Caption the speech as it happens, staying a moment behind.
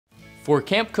For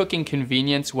camp cooking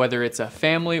convenience, whether it's a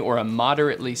family or a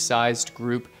moderately sized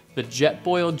group, the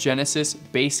Jetboil Genesis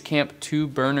Base Camp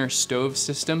 2-burner stove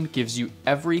system gives you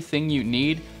everything you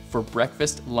need for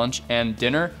breakfast, lunch, and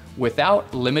dinner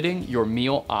without limiting your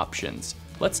meal options.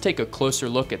 Let's take a closer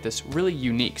look at this really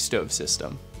unique stove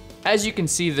system. As you can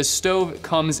see, the stove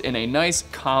comes in a nice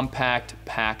compact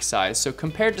pack size. So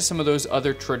compared to some of those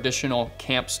other traditional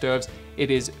camp stoves,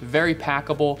 it is very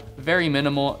packable, very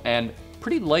minimal, and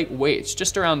pretty lightweight. It's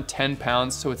just around 10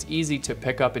 pounds, so it's easy to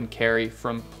pick up and carry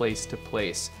from place to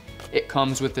place. It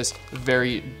comes with this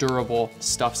very durable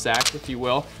stuff sack, if you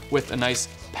will, with a nice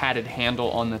padded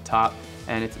handle on the top,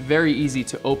 and it's very easy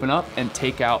to open up and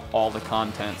take out all the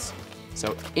contents.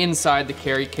 So inside the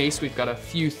carry case, we've got a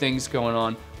few things going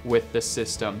on with the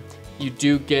system. You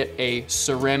do get a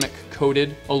ceramic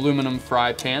coated aluminum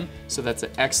fry pan, so that's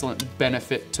an excellent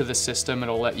benefit to the system.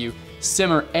 It'll let you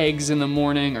simmer eggs in the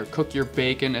morning or cook your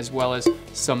bacon, as well as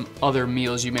some other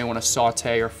meals you may want to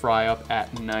saute or fry up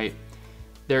at night.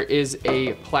 There is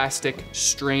a plastic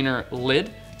strainer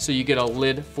lid, so you get a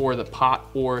lid for the pot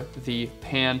or the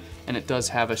pan, and it does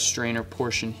have a strainer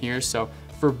portion here. So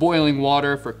for boiling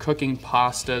water, for cooking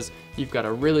pastas, you've got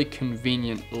a really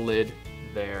convenient lid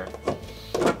there.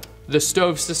 The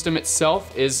stove system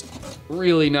itself is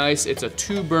really nice. It's a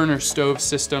 2-burner stove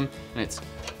system, and it's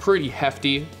pretty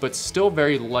hefty, but still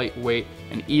very lightweight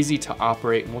and easy to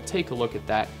operate, and we'll take a look at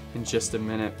that in just a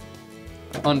minute.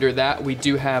 Under that, we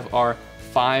do have our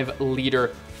 5-liter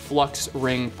flux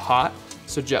ring pot.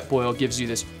 So Jetboil gives you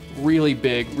this really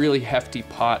big, really hefty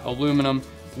pot, aluminum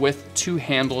with 2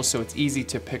 handles, so it's easy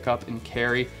to pick up and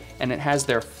carry. And it has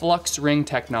their flux ring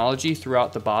technology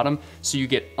throughout the bottom, so you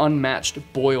get unmatched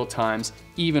boil times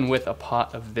even with a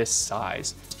pot of this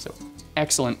size. So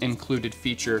excellent included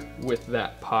feature with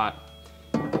that pot.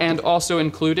 And also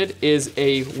included is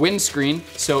a windscreen.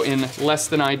 So in less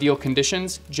than ideal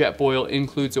conditions, Jetboil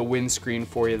includes a windscreen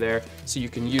for you there, so you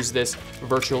can use this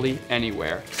virtually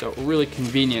anywhere. So really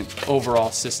convenient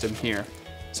overall system here.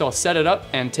 So I'll set it up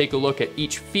and take a look at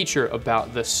each feature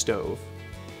about the stove.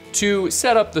 To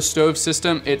set up the stove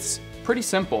system, it's pretty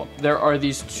simple. There are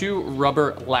these 2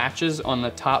 rubber latches on the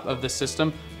top of the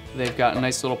system. They've got a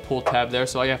nice little pull tab there,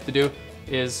 so all you have to do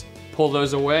is pull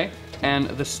those away, and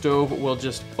the stove will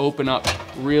just open up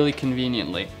really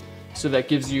conveniently. So that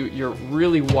gives you your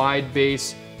really wide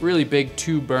base, really big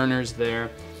 2 burners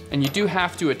there. And you do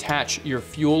have to attach your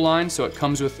fuel line, so it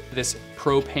comes with this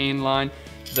propane line.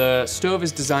 The stove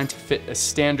is designed to fit a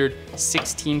standard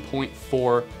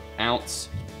 16.4 ounce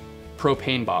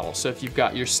propane bottle. So if you've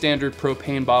got your standard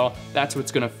propane bottle, that's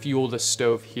what's gonna fuel the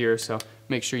stove here. So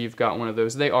make sure you've got one of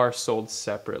those. They are sold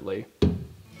separately.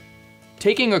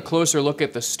 Taking a closer look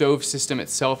at the stove system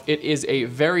itself, it is a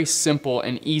very simple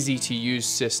and easy to use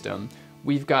system.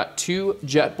 We've got 2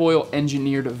 Jetboil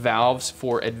engineered valves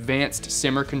for advanced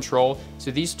simmer control.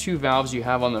 So these 2 valves you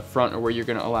have on the front are where you're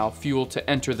gonna allow fuel to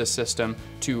enter the system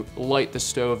to light the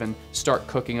stove and start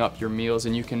cooking up your meals.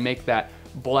 And you can make that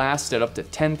blast at up to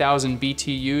 10,000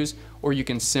 BTUs, or you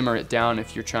can simmer it down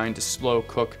if you're trying to slow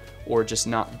cook or just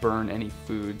not burn any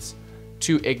foods.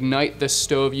 To ignite the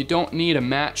stove, you don't need a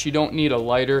match, you don't need a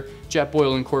lighter.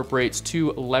 Jetboil incorporates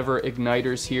 2 lever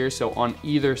igniters here, so on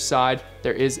either side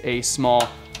there is a small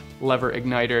lever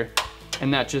igniter,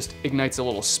 and that just ignites a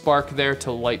little spark there to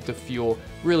light the fuel.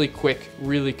 Really quick,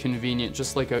 really convenient,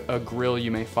 just like a grill you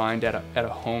may find at a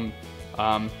home.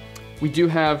 We do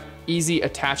have easy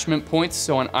attachment points,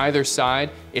 so on either side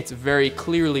it's very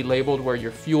clearly labeled where your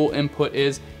fuel input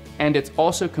is, and it's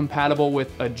also compatible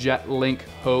with a JetLink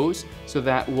hose, so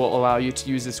that will allow you to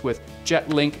use this with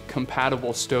JetLink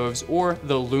compatible stoves or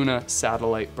the Luna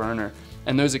satellite burner,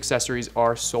 and those accessories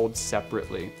are sold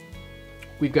separately.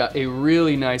 We've got a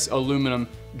really nice aluminum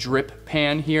drip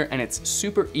pan here, and it's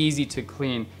super easy to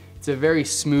clean. It's a very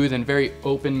smooth and very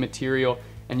open material,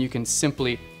 and you can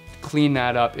simply clean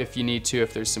that up if you need to,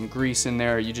 if there's some grease in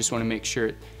there, or you just want to make sure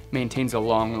it maintains a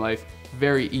long life.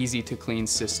 Very easy to clean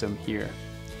system here.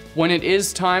 When it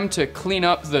is time to clean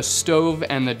up the stove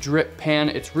and the drip pan,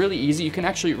 it's really easy. You can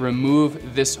actually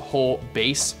remove this whole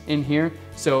base in here.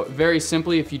 So very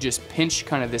simply, if you just pinch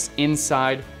kind of this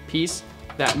inside piece,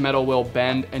 that metal will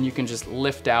bend, and you can just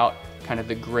lift out kind of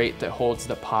the grate that holds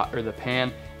the pot or the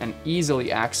pan and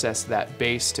easily access that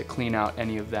base to clean out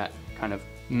any of that kind of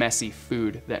messy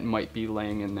food that might be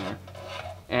laying in there.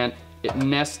 And it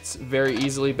nests very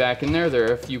easily back in there. There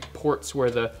are a few ports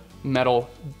where the metal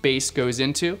base goes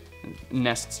into. It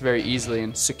nests very easily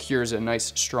and secures a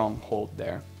nice strong hold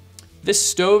there. This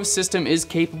stove system is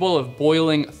capable of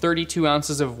boiling 32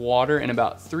 ounces of water in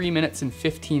about 3 minutes and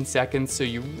 15 seconds, so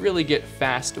you really get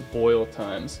fast boil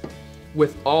times.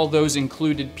 with all those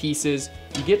included pieces,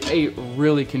 you get a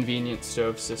really convenient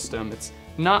stove system. It's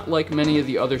not like many of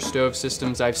the other stove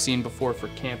systems I've seen before for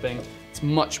camping. It's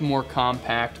much more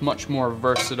compact, much more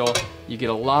versatile. You get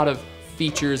a lot of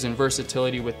features and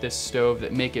versatility with this stove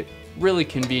that make it really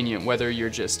convenient, whether you're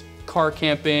just car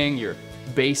camping, you're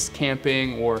base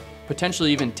camping, or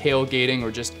potentially even tailgating,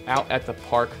 or just out at the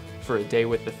park for a day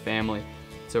with the family.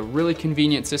 It's a really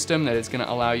convenient system that is gonna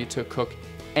allow you to cook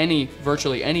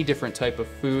virtually any different type of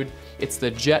food. It's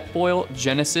the Jetboil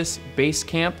Genesis Base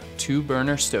Camp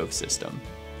 2-burner stove system.